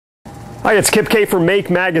Hi, it's Kip K from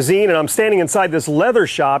Make Magazine, and I'm standing inside this leather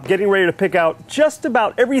shop getting ready to pick out just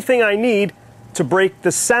about everything I need to break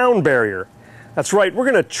the sound barrier. That's right,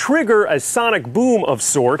 we're going to trigger a sonic boom of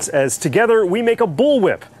sorts as together we make a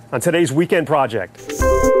bullwhip on today's weekend project.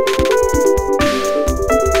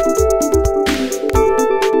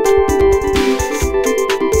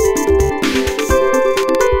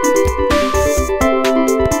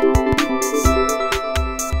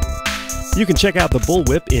 You can check out the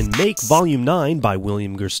bullwhip in Make Volume 9 by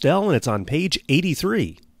William Gerstel, and it's on page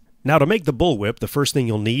 83. Now, to make the bullwhip, the first thing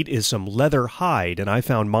you'll need is some leather hide, and I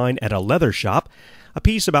found mine at a leather shop. A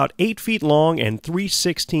piece about 8 feet long and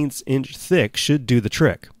 3/16 inch thick should do the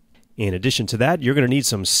trick. In addition to that, you're going to need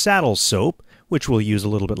some saddle soap, which we'll use a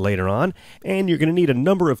little bit later on, and you're going to need a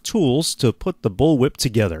number of tools to put the bullwhip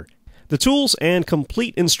together. The tools and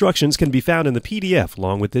complete instructions can be found in the PDF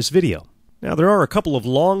along with this video. Now, there are a couple of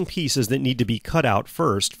long pieces that need to be cut out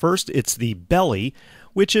first. First, it's the belly,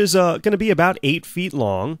 which is going to be about 8 feet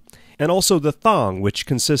long, and also the thong, which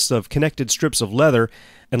consists of connected strips of leather,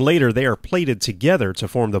 and later they are plated together to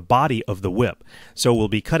form the body of the whip. So we'll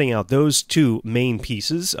be cutting out those two main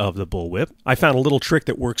pieces of the bullwhip. I found a little trick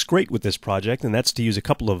that works great with this project, and that's to use a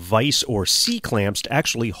couple of vise or C-clamps to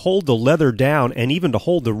actually hold the leather down and even to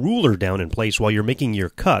hold the ruler down in place while you're making your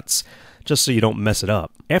cuts, just so you don't mess it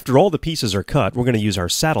up. After all the pieces are cut, we're going to use our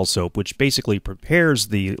saddle soap, which basically prepares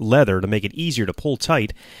the leather to make it easier to pull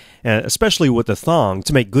tight, especially with the thong,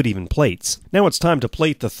 to make good even plates. Now it's time to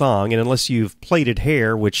plait the thong, and unless you've plaited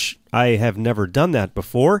hair, which I have never done that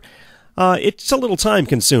before, it's a little time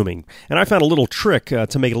consuming. And I found a little trick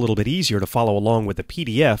to make it a little bit easier to follow along with the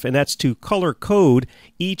PDF, and that's to color code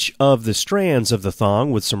each of the strands of the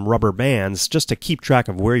thong with some rubber bands just to keep track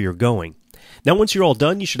of where you're going. Now, once you're all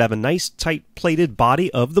done, you should have a nice, tight plated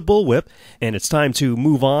body of the bullwhip, and it's time to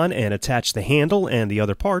move on and attach the handle and the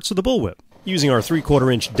other parts of the bullwhip. Using our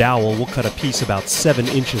 3/4 inch dowel, we'll cut a piece about 7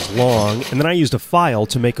 inches long, and then I used a file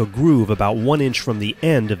to make a groove about 1 inch from the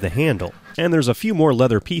end of the handle. And there's a few more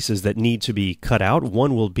leather pieces that need to be cut out.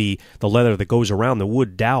 One will be the leather that goes around the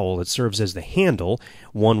wood dowel that serves as the handle.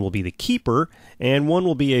 One will be the keeper, and one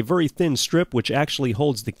will be a very thin strip which actually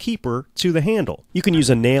holds the keeper to the handle. You can use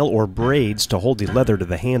a nail or braids to hold the leather to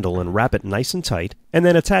the handle and wrap it nice and tight, and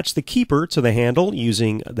then attach the keeper to the handle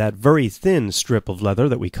using that very thin strip of leather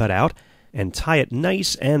that we cut out, and tie it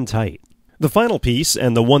nice and tight. The final piece,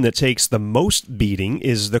 and the one that takes the most beating,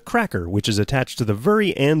 is the cracker, which is attached to the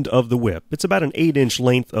very end of the whip. It's about an 8-inch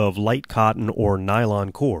length of light cotton or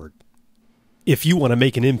nylon cord. If you want to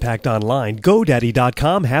make an impact online,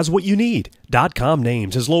 GoDaddy.com has what you need. .com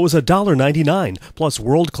names as low as $1.99, plus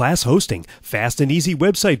world-class hosting, fast and easy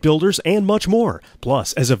website builders, and much more.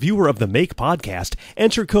 Plus, as a viewer of the Make podcast,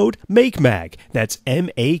 enter code MAKEMAG, that's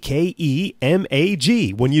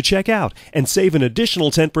MAKEMAG, when you check out, and save an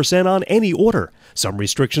additional 10% on any order. Some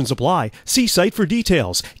restrictions apply. See site for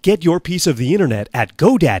details. Get your piece of the internet at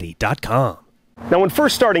GoDaddy.com. Now, when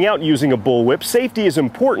first starting out using a bullwhip, safety is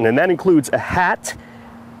important, and that includes a hat,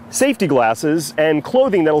 safety glasses, and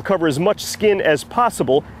clothing that'll cover as much skin as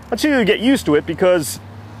possible until you get used to it, because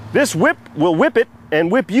this whip will whip it and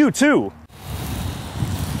whip you too.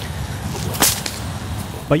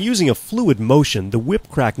 By using a fluid motion, the whip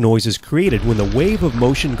crack noise is created when the wave of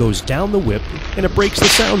motion goes down the whip and it breaks the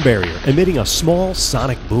sound barrier, emitting a small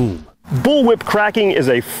sonic boom. Bullwhip cracking is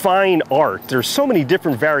a fine art. There's so many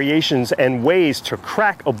different variations and ways to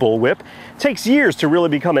crack a bullwhip. It takes years to really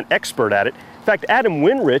become an expert at it. In fact, Adam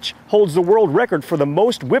Winrich holds the world record for the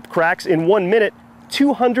most whip cracks in 1 minute,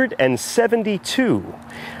 272.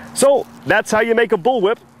 So that's how you make a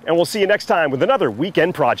bullwhip, and we'll see you next time with another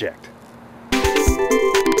weekend project.